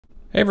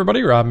Hey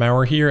everybody, Rob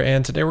Maurer here,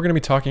 and today we're going to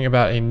be talking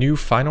about a new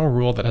final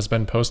rule that has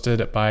been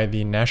posted by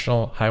the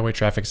National Highway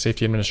Traffic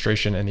Safety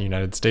Administration in the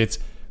United States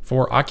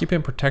for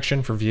occupant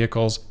protection for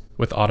vehicles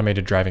with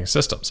automated driving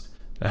systems.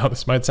 Now,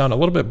 this might sound a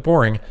little bit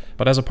boring,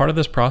 but as a part of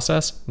this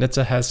process,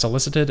 NHTSA has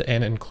solicited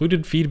and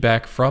included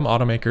feedback from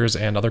automakers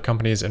and other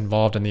companies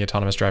involved in the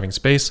autonomous driving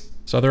space.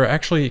 So there are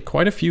actually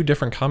quite a few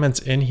different comments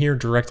in here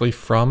directly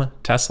from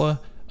Tesla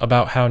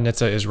about how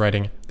NHTSA is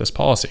writing this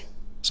policy.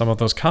 Some of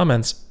those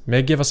comments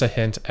may give us a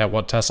hint at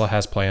what Tesla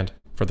has planned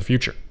for the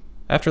future.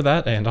 After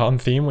that, and on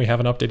theme, we have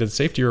an updated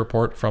safety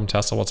report from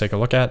Tesla we'll take a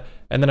look at,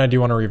 and then I do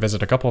want to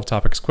revisit a couple of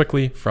topics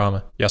quickly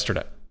from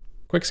yesterday.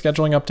 Quick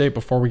scheduling update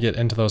before we get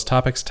into those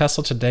topics.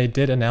 Tesla today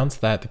did announce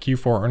that the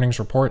Q4 earnings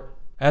report,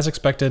 as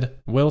expected,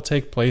 will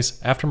take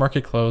place after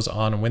market close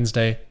on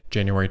Wednesday,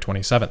 January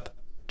 27th.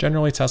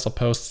 Generally, Tesla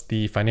posts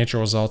the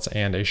financial results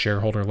and a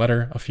shareholder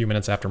letter a few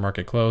minutes after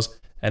market close,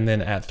 and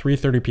then at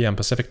 3:30 p.m.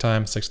 Pacific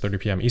time, 6:30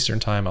 p.m. Eastern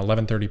time,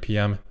 11:30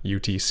 p.m.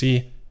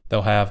 UTC,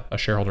 they'll have a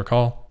shareholder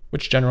call,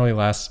 which generally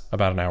lasts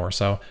about an hour or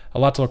so. A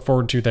lot to look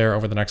forward to there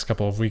over the next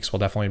couple of weeks. We'll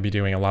definitely be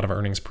doing a lot of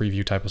earnings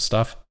preview type of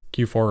stuff.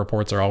 Q4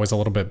 reports are always a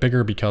little bit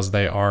bigger because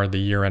they are the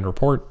year-end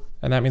report,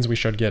 and that means we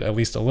should get at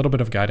least a little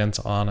bit of guidance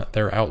on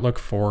their outlook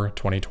for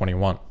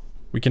 2021.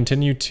 We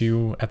continue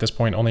to, at this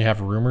point, only have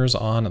rumors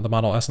on the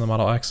Model S and the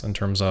Model X in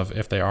terms of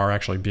if they are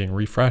actually being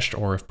refreshed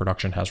or if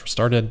production has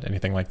restarted,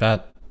 anything like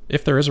that.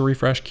 If there is a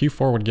refresh,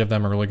 Q4 would give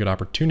them a really good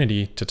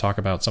opportunity to talk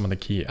about some of the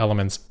key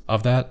elements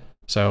of that.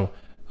 So,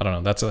 I don't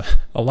know, that's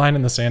a line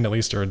in the sand at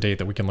least, or a date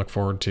that we can look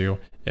forward to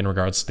in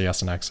regards to the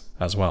S and X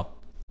as well.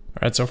 All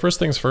right, so first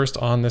things first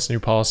on this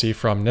new policy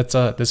from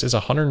NHTSA. This is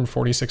a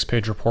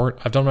 146-page report.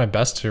 I've done my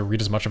best to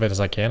read as much of it as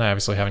I can. I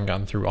obviously haven't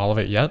gotten through all of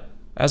it yet.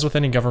 As with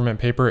any government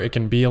paper, it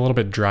can be a little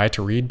bit dry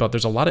to read, but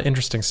there's a lot of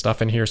interesting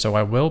stuff in here, so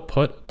I will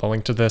put the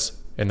link to this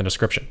in the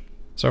description.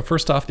 So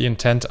first off, the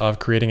intent of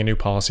creating a new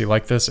policy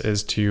like this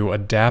is to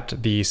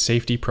adapt the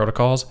safety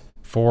protocols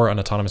for an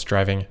autonomous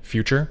driving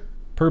future.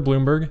 Per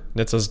Bloomberg,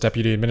 NHTSA's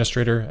deputy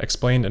administrator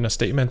explained in a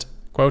statement,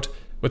 quote,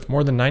 "With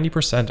more than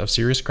 90% of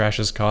serious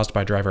crashes caused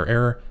by driver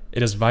error,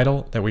 it is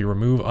vital that we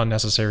remove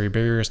unnecessary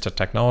barriers to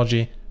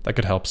technology that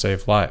could help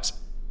save lives.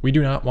 We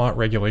do not want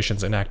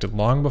regulations enacted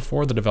long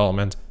before the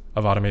development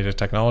of automated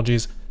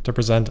technologies to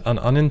present an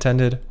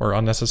unintended or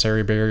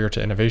unnecessary barrier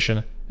to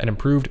innovation and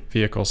improved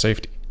vehicle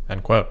safety,"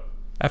 end quote.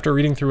 After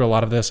reading through a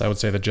lot of this, I would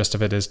say the gist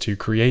of it is to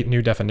create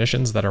new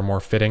definitions that are more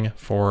fitting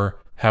for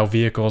how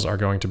vehicles are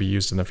going to be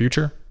used in the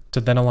future, to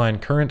then align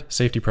current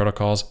safety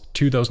protocols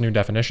to those new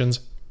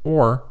definitions,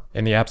 or,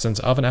 in the absence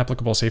of an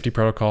applicable safety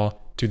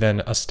protocol, to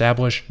then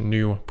establish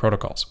new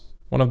protocols.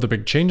 One of the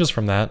big changes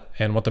from that,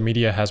 and what the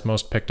media has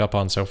most picked up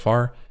on so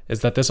far,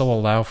 is that this will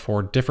allow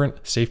for different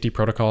safety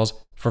protocols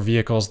for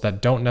vehicles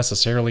that don't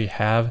necessarily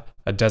have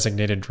a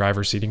designated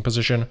driver seating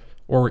position,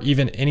 or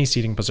even any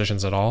seating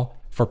positions at all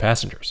for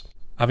passengers.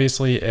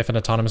 Obviously, if an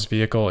autonomous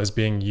vehicle is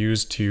being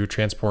used to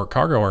transport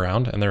cargo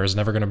around and there is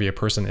never going to be a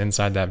person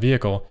inside that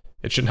vehicle,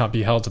 it should not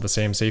be held to the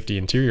same safety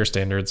interior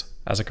standards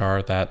as a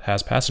car that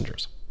has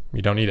passengers.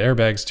 You don't need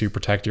airbags to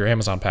protect your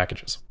Amazon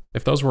packages.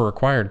 If those were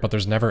required, but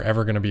there's never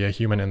ever going to be a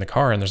human in the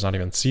car and there's not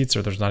even seats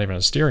or there's not even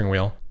a steering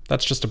wheel,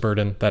 that's just a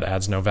burden that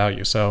adds no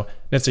value. So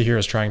NHTSA here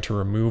is trying to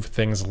remove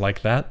things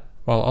like that,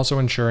 while also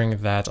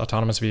ensuring that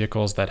autonomous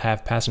vehicles that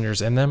have passengers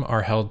in them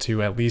are held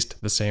to at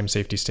least the same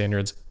safety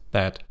standards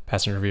that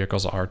passenger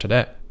vehicles are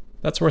today.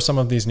 That's where some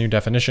of these new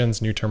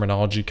definitions, new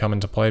terminology come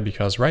into play,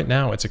 because right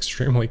now it's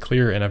extremely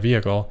clear in a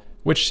vehicle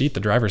which seat the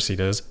driver's seat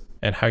is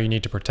and how you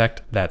need to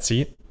protect that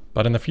seat.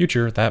 But in the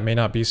future, that may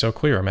not be so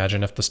clear.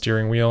 Imagine if the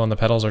steering wheel and the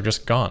pedals are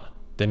just gone.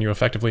 Then you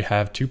effectively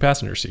have two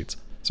passenger seats.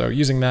 So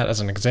using that as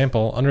an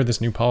example, under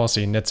this new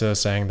policy, NHTSA is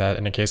saying that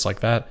in a case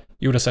like that,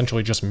 you would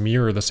essentially just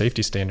mirror the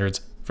safety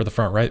standards for the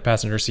front right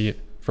passenger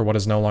seat for what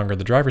is no longer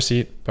the driver's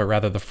seat, but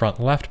rather the front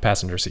left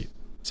passenger seat.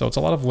 So it's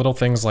a lot of little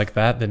things like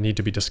that that need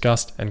to be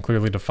discussed and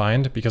clearly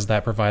defined, because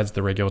that provides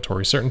the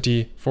regulatory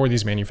certainty for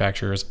these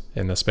manufacturers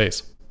in this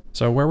space.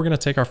 So where we're going to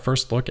take our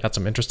first look at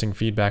some interesting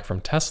feedback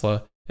from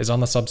Tesla is on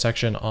the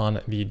subsection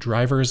on the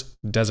driver's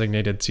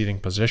designated seating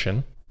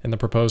position. In the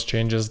proposed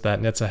changes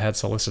that NHTSA had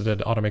solicited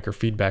automaker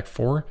feedback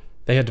for,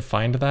 they had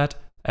defined that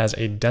as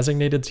a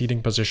designated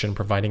seating position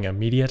providing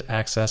immediate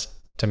access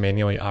to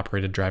manually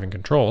operated driving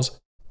controls,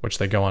 which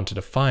they go on to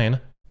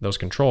define those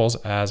controls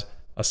as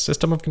a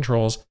system of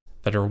controls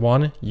that are,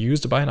 one,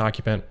 used by an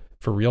occupant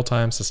for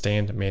real-time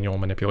sustained manual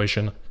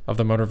manipulation of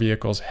the motor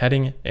vehicle's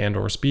heading and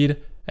or speed,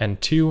 and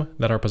two,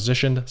 that are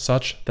positioned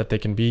such that they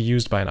can be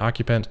used by an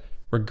occupant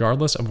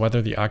regardless of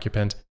whether the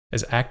occupant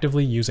is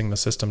actively using the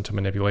system to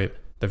manipulate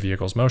the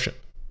vehicle's motion.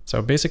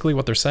 So basically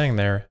what they're saying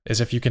there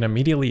is if you can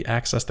immediately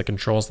access the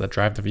controls that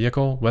drive the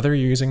vehicle, whether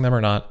you're using them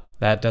or not,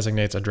 that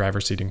designates a driver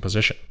seating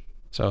position.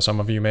 So some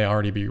of you may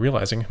already be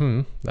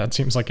realizing, that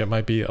seems like it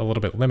might be a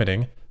little bit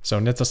limiting. So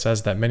NHTSA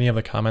says that many of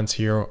the comments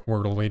here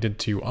were related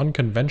to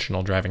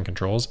unconventional driving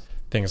controls,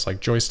 things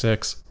like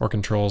joysticks or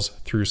controls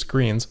through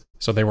screens.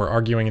 So they were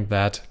arguing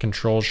that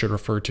controls should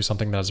refer to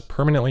something that is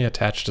permanently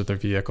attached to the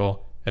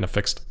vehicle in a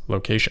fixed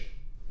location.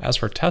 As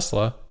for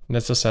Tesla,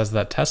 NHTSA says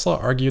that Tesla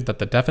argued that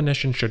the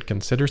definition should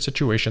consider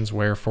situations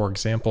where, for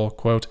example,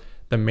 quote,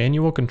 the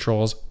manual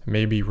controls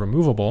may be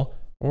removable,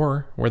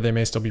 or where they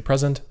may still be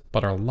present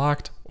but are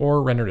locked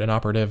or rendered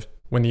inoperative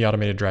when the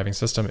automated driving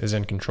system is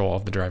in control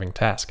of the driving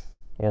task,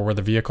 or where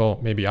the vehicle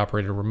may be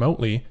operated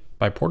remotely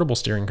by portable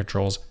steering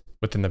controls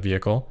within the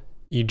vehicle,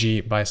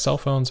 e.g. by cell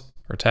phones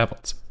or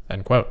tablets,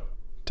 end quote.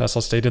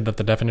 Tesla stated that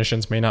the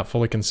definitions may not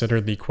fully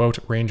consider the, quote,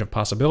 range of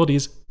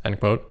possibilities, end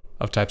quote,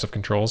 of types of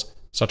controls,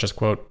 such as,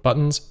 quote,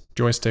 buttons,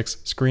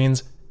 joysticks,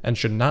 screens, and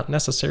should not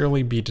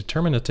necessarily be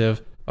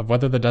determinative of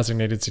whether the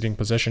designated seating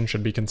position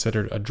should be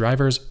considered a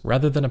driver's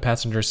rather than a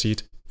passenger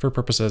seat for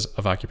purposes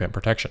of occupant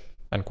protection,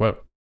 end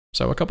quote.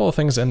 So a couple of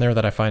things in there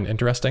that I find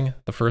interesting.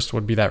 The first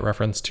would be that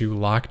reference to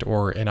locked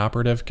or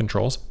inoperative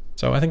controls.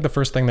 So I think the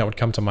first thing that would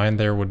come to mind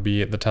there would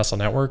be the Tesla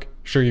network.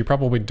 Sure, you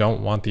probably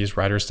don't want these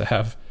riders to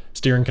have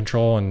steering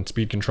control and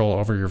speed control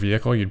over your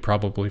vehicle. You'd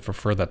probably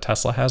prefer that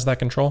Tesla has that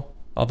control.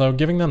 Although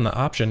giving them the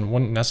option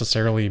wouldn't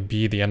necessarily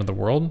be the end of the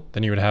world.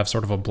 Then you would have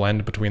sort of a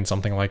blend between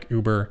something like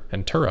Uber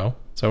and Turo.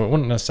 So it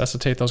wouldn't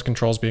necessitate those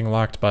controls being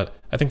locked, but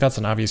I think that's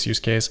an obvious use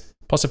case.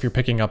 Plus, if you're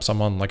picking up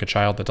someone like a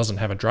child that doesn't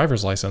have a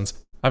driver's license,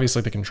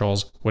 obviously the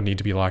controls would need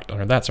to be locked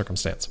under that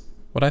circumstance.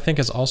 What I think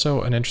is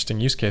also an interesting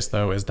use case,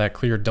 though, is that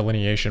clear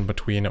delineation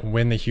between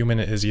when the human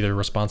is either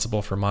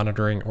responsible for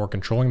monitoring or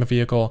controlling the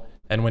vehicle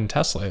and when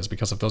Tesla is,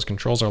 because if those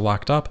controls are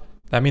locked up,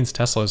 that means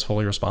Tesla is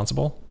fully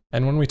responsible.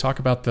 And when we talk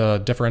about the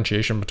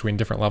differentiation between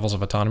different levels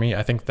of autonomy,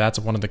 I think that's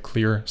one of the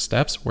clear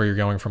steps where you're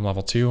going from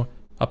level 2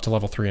 up to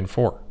level 3 and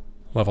 4.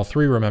 Level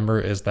 3, remember,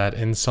 is that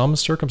in some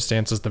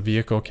circumstances the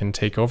vehicle can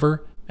take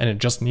over and it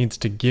just needs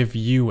to give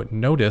you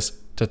notice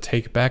to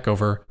take back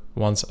over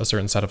once a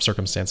certain set of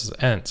circumstances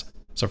ends.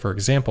 So for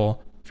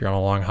example, if you're on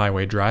a long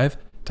highway drive,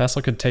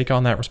 Tesla could take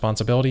on that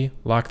responsibility,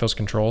 lock those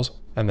controls,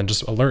 and then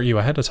just alert you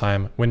ahead of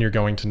time when you're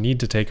going to need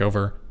to take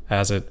over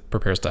as it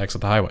prepares to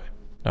exit the highway.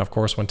 Now, of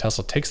course, when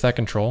Tesla takes that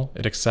control,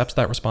 it accepts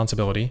that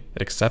responsibility,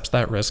 it accepts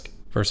that risk,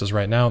 versus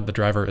right now, the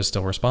driver is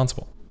still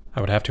responsible.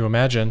 I would have to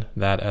imagine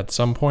that at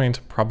some point,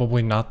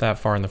 probably not that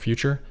far in the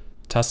future,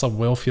 Tesla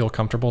will feel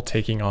comfortable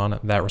taking on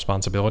that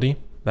responsibility,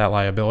 that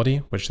liability,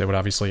 which they would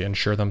obviously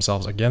insure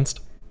themselves against,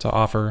 to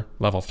offer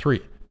level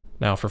 3.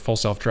 Now, for full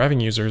self-driving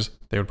users,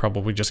 they would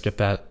probably just get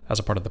that as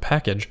a part of the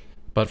package,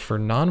 but for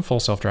non-full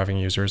self-driving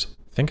users,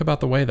 think about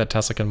the way that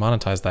Tesla can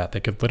monetize that. They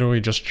could literally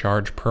just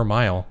charge per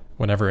mile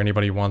whenever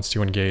anybody wants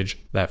to engage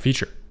that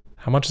feature.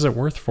 How much is it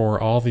worth for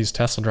all these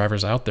Tesla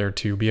drivers out there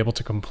to be able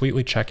to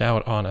completely check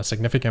out on a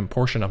significant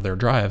portion of their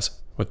drives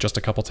with just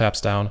a couple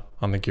taps down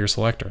on the gear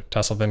selector?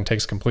 Tesla then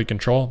takes complete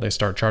control. They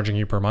start charging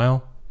you per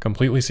mile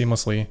completely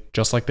seamlessly,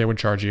 just like they would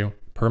charge you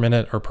per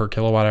minute or per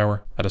kilowatt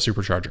hour at a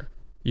supercharger.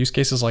 Use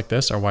cases like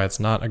this are why it's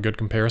not a good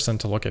comparison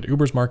to look at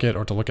Uber's market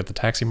or to look at the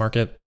taxi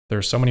market.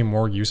 There's so many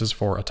more uses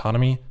for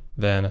autonomy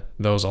than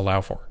those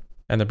allow for.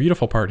 And the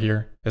beautiful part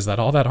here is that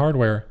all that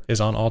hardware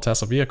is on all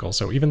Tesla vehicles.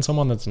 So even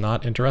someone that's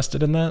not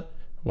interested in that,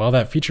 while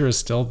that feature is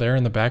still there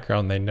in the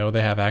background, they know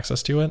they have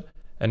access to it.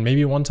 And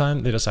maybe one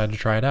time they decide to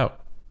try it out.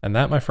 And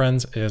that, my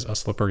friends, is a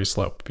slippery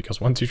slope, because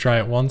once you try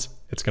it once,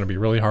 it's going to be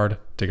really hard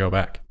to go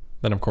back.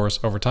 Then, of course,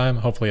 over time,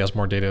 hopefully as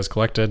more data is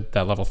collected,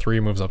 that level 3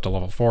 moves up to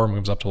level 4,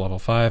 moves up to level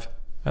 5,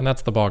 and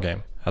that's the ball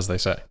game, as they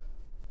say.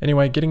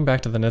 Anyway, getting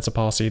back to the NHTSA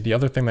policy, the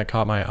other thing that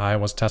caught my eye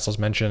was Tesla's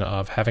mention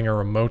of having a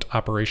remote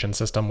operation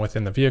system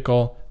within the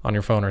vehicle on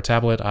your phone or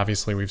tablet.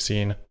 Obviously, we've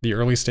seen the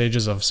early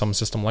stages of some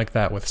system like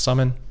that with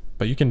Summon,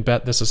 but you can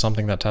bet this is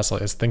something that Tesla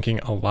is thinking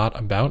a lot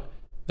about.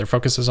 Their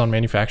focus is on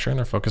manufacturing,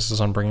 their focus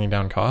is on bringing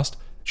down cost.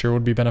 Sure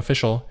would be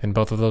beneficial in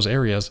both of those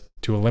areas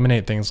to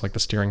eliminate things like the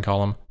steering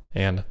column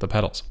and the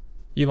pedals.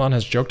 Elon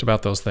has joked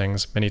about those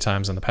things many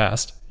times in the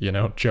past,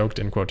 joked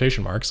in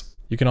quotation marks.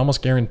 You can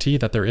almost guarantee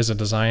that there is a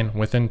design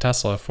within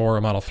Tesla for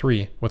a Model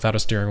 3 without a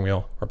steering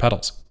wheel or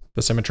pedals.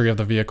 The symmetry of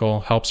the vehicle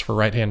helps for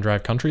right-hand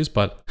drive countries,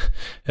 but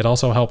it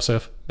also helps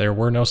if there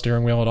were no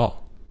steering wheel at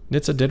all.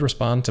 NHTSA did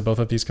respond to both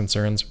of these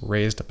concerns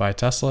raised by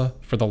Tesla.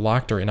 For the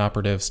locked or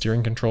inoperative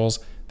steering controls,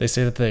 they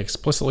say that they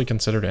explicitly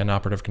considered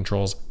inoperative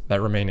controls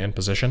that remain in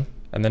position.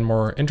 And then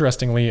more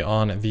interestingly,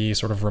 on the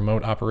sort of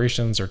remote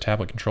operations or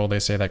tablet control, they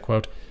say that,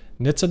 quote,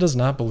 NHTSA does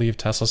not believe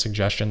Tesla's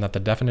suggestion that the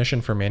definition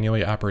for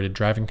manually operated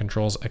driving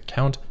controls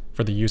account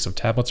for the use of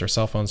tablets or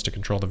cell phones to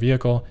control the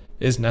vehicle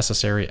is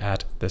necessary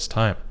at this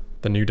time.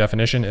 The new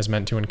definition is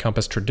meant to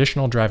encompass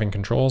traditional driving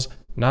controls,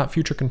 not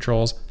future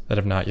controls that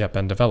have not yet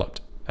been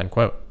developed, end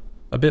quote.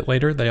 A bit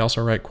later, they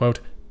also write,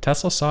 quote,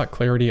 Tesla sought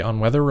clarity on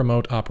whether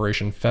remote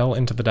operation fell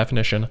into the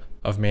definition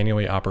of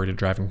manually operated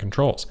driving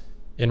controls.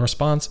 In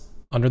response,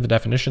 under the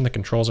definition, the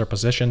controls are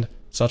positioned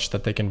such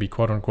that they can be,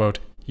 quote unquote,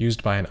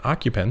 used by an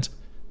occupant.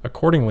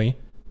 Accordingly,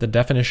 the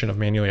definition of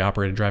manually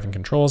operated driving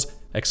controls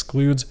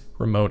excludes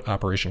remote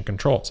operation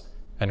controls,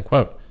 end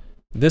quote.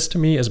 This to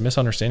me is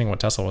misunderstanding what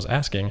Tesla was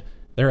asking.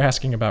 They're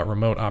asking about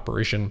remote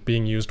operation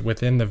being used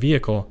within the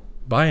vehicle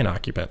by an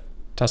occupant.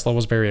 Tesla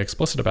was very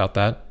explicit about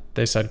that.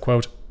 They said,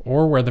 quote,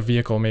 or where the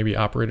vehicle may be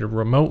operated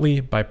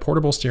remotely by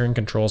portable steering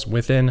controls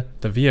within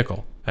the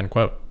vehicle, end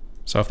quote.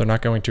 So if they're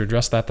not going to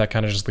address that, that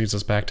kind of just leads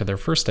us back to their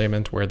first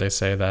statement where they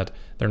say that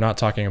they're not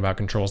talking about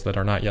controls that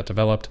are not yet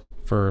developed,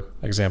 for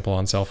example,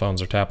 on cell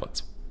phones or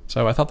tablets.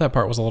 So I thought that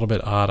part was a little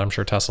bit odd. I'm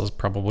sure Tesla's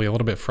probably a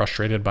little bit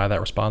frustrated by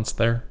that response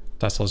there.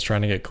 Tesla's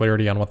trying to get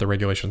clarity on what the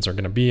regulations are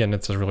going to be, and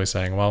it's really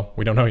saying, well,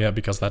 we don't know yet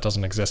because that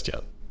doesn't exist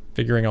yet.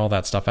 Figuring all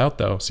that stuff out,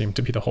 though, seemed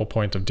to be the whole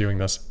point of doing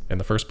this in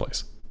the first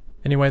place.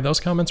 Anyway, those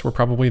comments were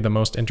probably the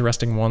most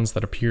interesting ones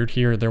that appeared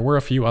here. There were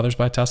a few others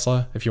by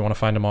Tesla. If you want to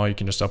find them all, you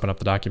can just open up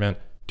the document,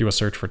 do a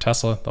search for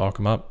Tesla, they'll all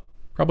come up.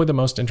 Probably the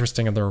most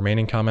interesting of the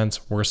remaining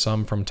comments were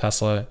some from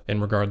Tesla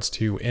in regards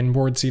to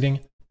inboard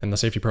seating and the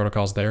safety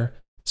protocols there.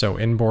 So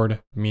inboard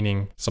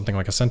meaning something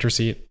like a center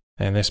seat,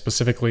 and they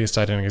specifically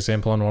cited an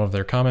example in one of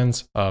their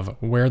comments of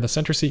where the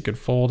center seat could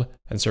fold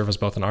and serve as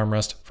both an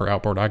armrest for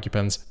outboard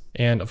occupants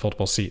and a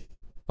foldable seat.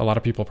 A lot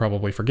of people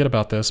probably forget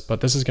about this,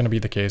 but this is going to be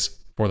the case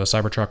for the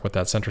Cybertruck with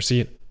that center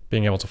seat,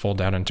 being able to fold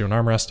down into an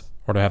armrest,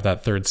 or to have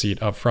that third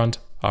seat up front,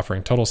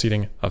 offering total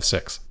seating of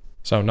 6.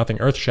 So nothing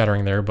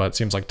earth-shattering there, but it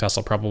seems like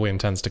Tesla probably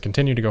intends to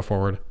continue to go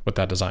forward with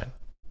that design.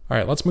 All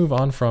right, let's move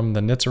on from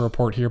the NHTSA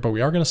report here, but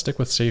we are going to stick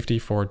with safety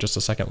for just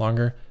a second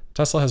longer.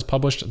 Tesla has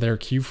published their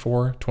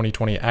Q4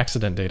 2020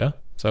 accident data.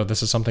 So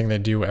this is something they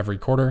do every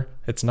quarter.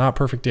 It's not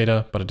perfect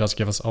data, but it does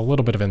give us a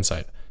little bit of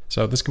insight.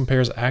 So this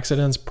compares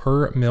accidents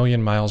per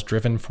million miles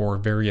driven for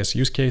various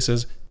use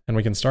cases. And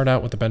we can start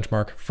out with the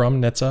benchmark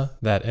from NHTSA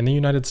that in the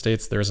United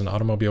States, there is an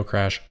automobile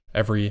crash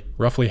every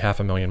roughly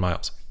 500,000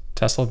 miles.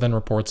 Tesla then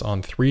reports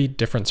on 3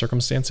 different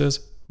circumstances.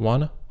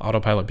 1,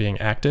 autopilot being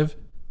active.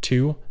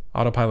 2,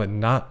 autopilot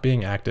not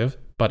being active,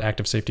 but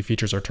active safety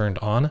features are turned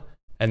on.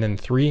 And then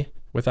 3,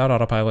 without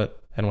autopilot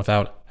and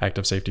without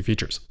active safety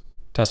features.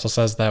 Tesla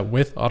says that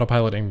with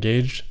autopilot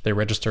engaged, they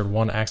registered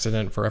 1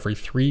 accident for every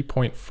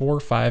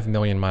 3.45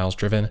 million miles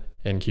driven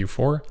in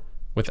Q4.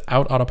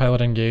 Without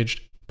autopilot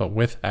engaged, but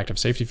with active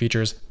safety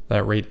features,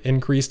 that rate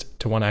increased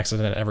to 1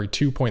 accident every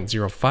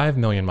 2.05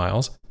 million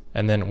miles.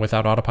 And then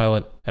without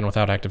autopilot and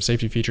without active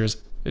safety features,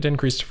 it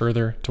increased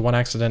further to 1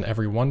 accident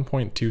every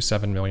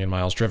 1.27 million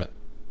miles driven.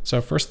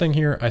 So first thing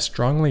here, I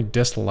strongly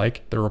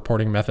dislike the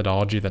reporting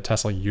methodology that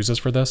Tesla uses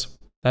for this.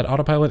 That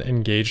autopilot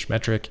engaged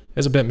metric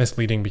is a bit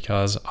misleading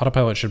because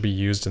autopilot should be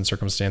used in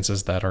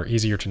circumstances that are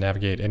easier to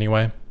navigate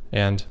anyway.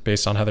 And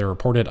based on how they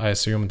report it, I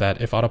assume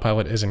that if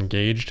autopilot is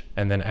engaged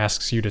and then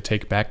asks you to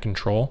take back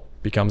control,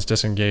 becomes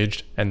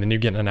disengaged, and then you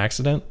get in an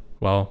accident,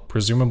 well,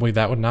 presumably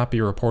that would not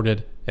be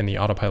reported in the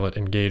autopilot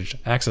engaged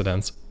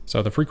accidents.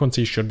 So the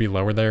frequency should be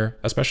lower there,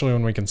 especially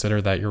when we consider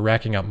that you're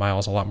racking up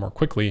miles a lot more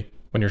quickly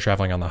when you're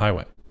traveling on the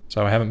highway.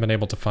 So I haven't been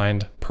able to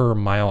find per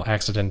mile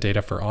accident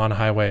data for on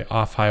highway,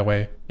 off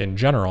highway in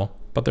general,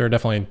 but there are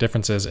definitely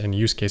differences in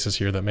use cases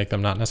here that make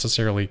them not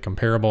necessarily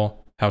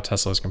comparable how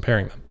Tesla is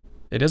comparing them.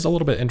 It is a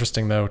little bit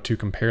interesting though to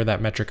compare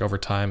that metric over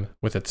time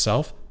with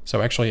itself.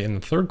 So actually in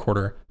the third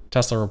quarter,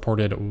 Tesla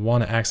reported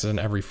 1 accident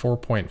every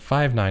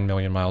 4.59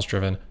 million miles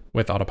driven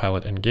with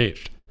autopilot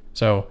engaged.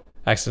 So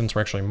accidents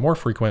were actually more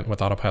frequent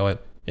with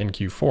autopilot in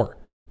Q4.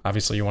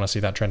 Obviously you want to see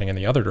that trending in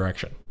the other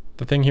direction.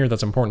 The thing here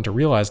that's important to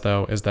realize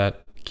though is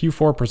that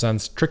Q4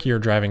 presents trickier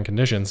driving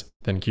conditions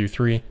than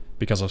Q3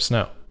 because of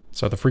snow.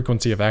 So the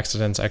frequency of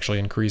accidents actually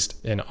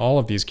increased in all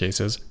of these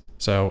cases.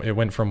 So it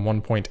went from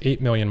 1.8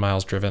 million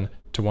miles driven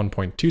to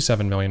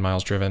 1.27 million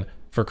miles driven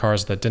for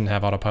cars that didn't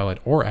have autopilot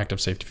or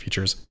active safety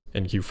features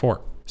in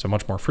Q4. So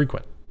much more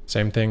frequent.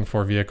 Same thing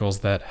for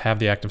vehicles that have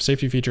the active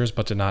safety features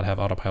but did not have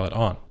autopilot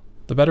on.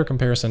 The better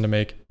comparison to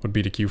make would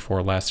be to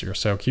Q4 last year.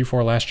 So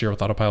Q4 last year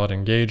with autopilot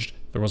engaged,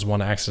 there was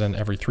 1 accident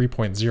every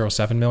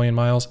 3.07 million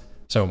miles.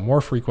 So more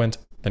frequent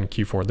than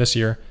Q4 this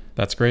year.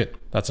 That's great.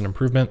 That's an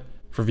improvement.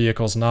 For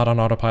vehicles not on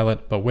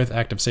autopilot, but with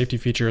active safety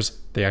features,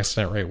 the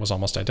accident rate was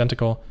almost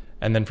identical.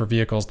 And then for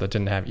vehicles that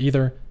didn't have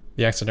either,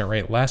 the accident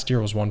rate last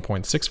year was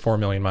 1.64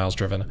 million miles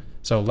driven.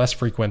 So less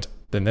frequent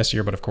than this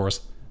year, but of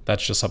course,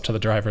 that's just up to the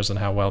drivers and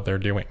how well they're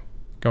doing.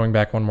 Going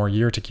back one more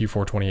year to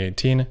Q4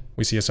 2018,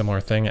 we see a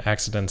similar thing.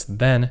 Accidents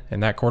then, in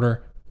that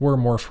quarter, were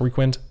more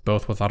frequent,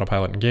 both with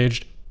autopilot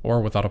engaged or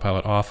with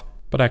autopilot off,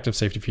 but active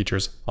safety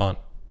features on.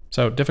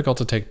 So difficult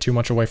to take too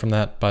much away from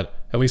that, but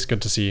at least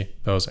good to see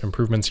those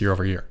improvements year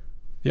over year.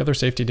 The other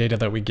safety data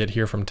that we get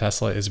here from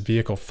Tesla is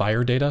vehicle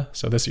fire data.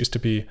 So this used to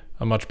be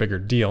a much bigger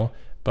deal,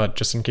 but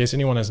just in case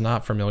anyone is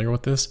not familiar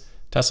with this,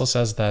 Tesla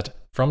says that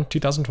from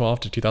 2012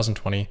 to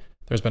 2020,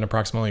 there's been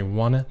approximately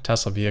 1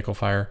 Tesla vehicle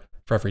fire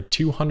for every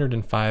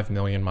 205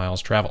 million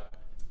miles traveled.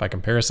 By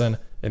comparison,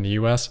 in the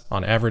US,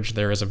 on average,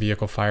 there is a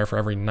vehicle fire for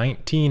every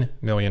 19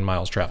 million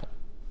miles traveled.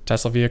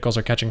 Tesla vehicles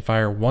are catching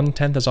fire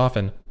 1/10 as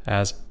often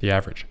as the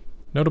average.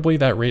 Notably,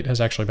 that rate has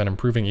actually been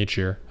improving each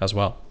year as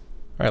well.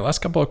 All right, last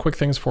couple of quick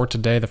things for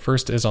today. The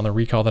first is on the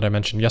recall that I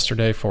mentioned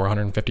yesterday for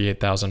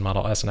 158,000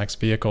 Model S and X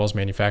vehicles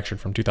manufactured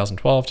from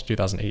 2012 to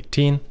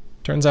 2018.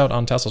 Turns out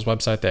on Tesla's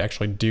website, they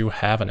actually do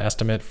have an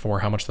estimate for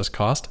how much this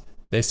cost.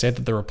 They say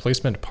that the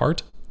replacement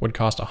part would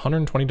cost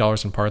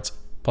 $120 in parts,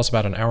 plus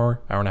about an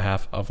hour and a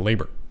half of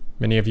labor.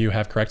 Many of you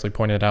have correctly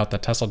pointed out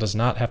that Tesla does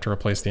not have to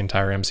replace the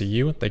entire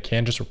MCU. They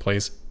can just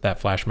replace that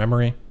flash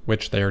memory,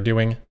 which they are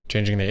doing,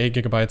 changing the 8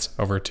 gigabytes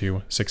over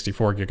to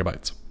 64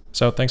 gigabytes.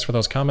 So thanks for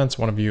those comments.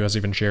 One of you has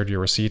even shared your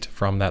receipt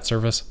from that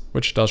service,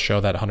 which does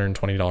show that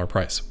 $120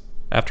 price.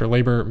 After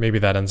labor, maybe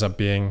that ends up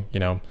being,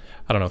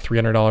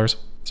 $300.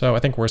 So I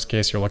think worst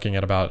case, you're looking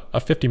at about a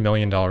 $50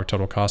 million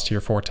total cost here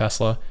for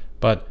Tesla,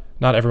 but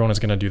not everyone is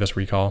going to do this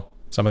recall.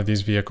 Some of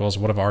these vehicles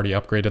would have already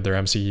upgraded their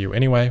MCU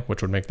anyway,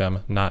 which would make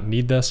them not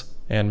need this,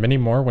 and many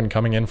more when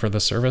coming in for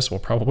this service will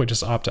probably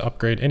just opt to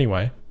upgrade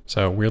anyway.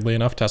 So weirdly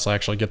enough, Tesla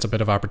actually gets a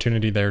bit of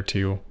opportunity there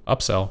to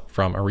upsell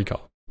from a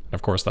recall.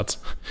 Of course, that's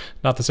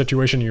not the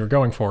situation you were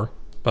going for,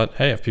 but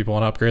hey, if people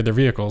want to upgrade their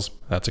vehicles,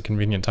 that's a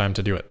convenient time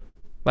to do it.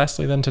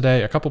 Lastly then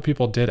today, a couple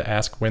people did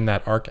ask when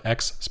that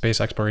ARC-X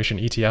space exploration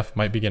ETF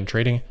might begin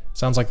trading.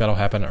 Sounds like that'll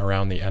happen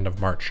around the end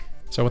of March.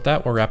 So with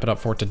that, we'll wrap it up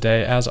for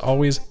today. As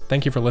always,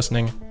 thank you for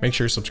listening. Make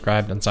sure you're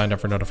subscribed and signed up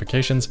for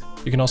notifications.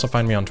 You can also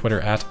find me on Twitter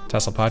at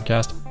Tesla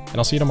Podcast, and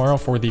I'll see you tomorrow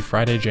for the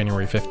Friday,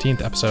 January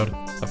 15th episode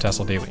of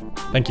Tesla Daily.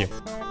 Thank you.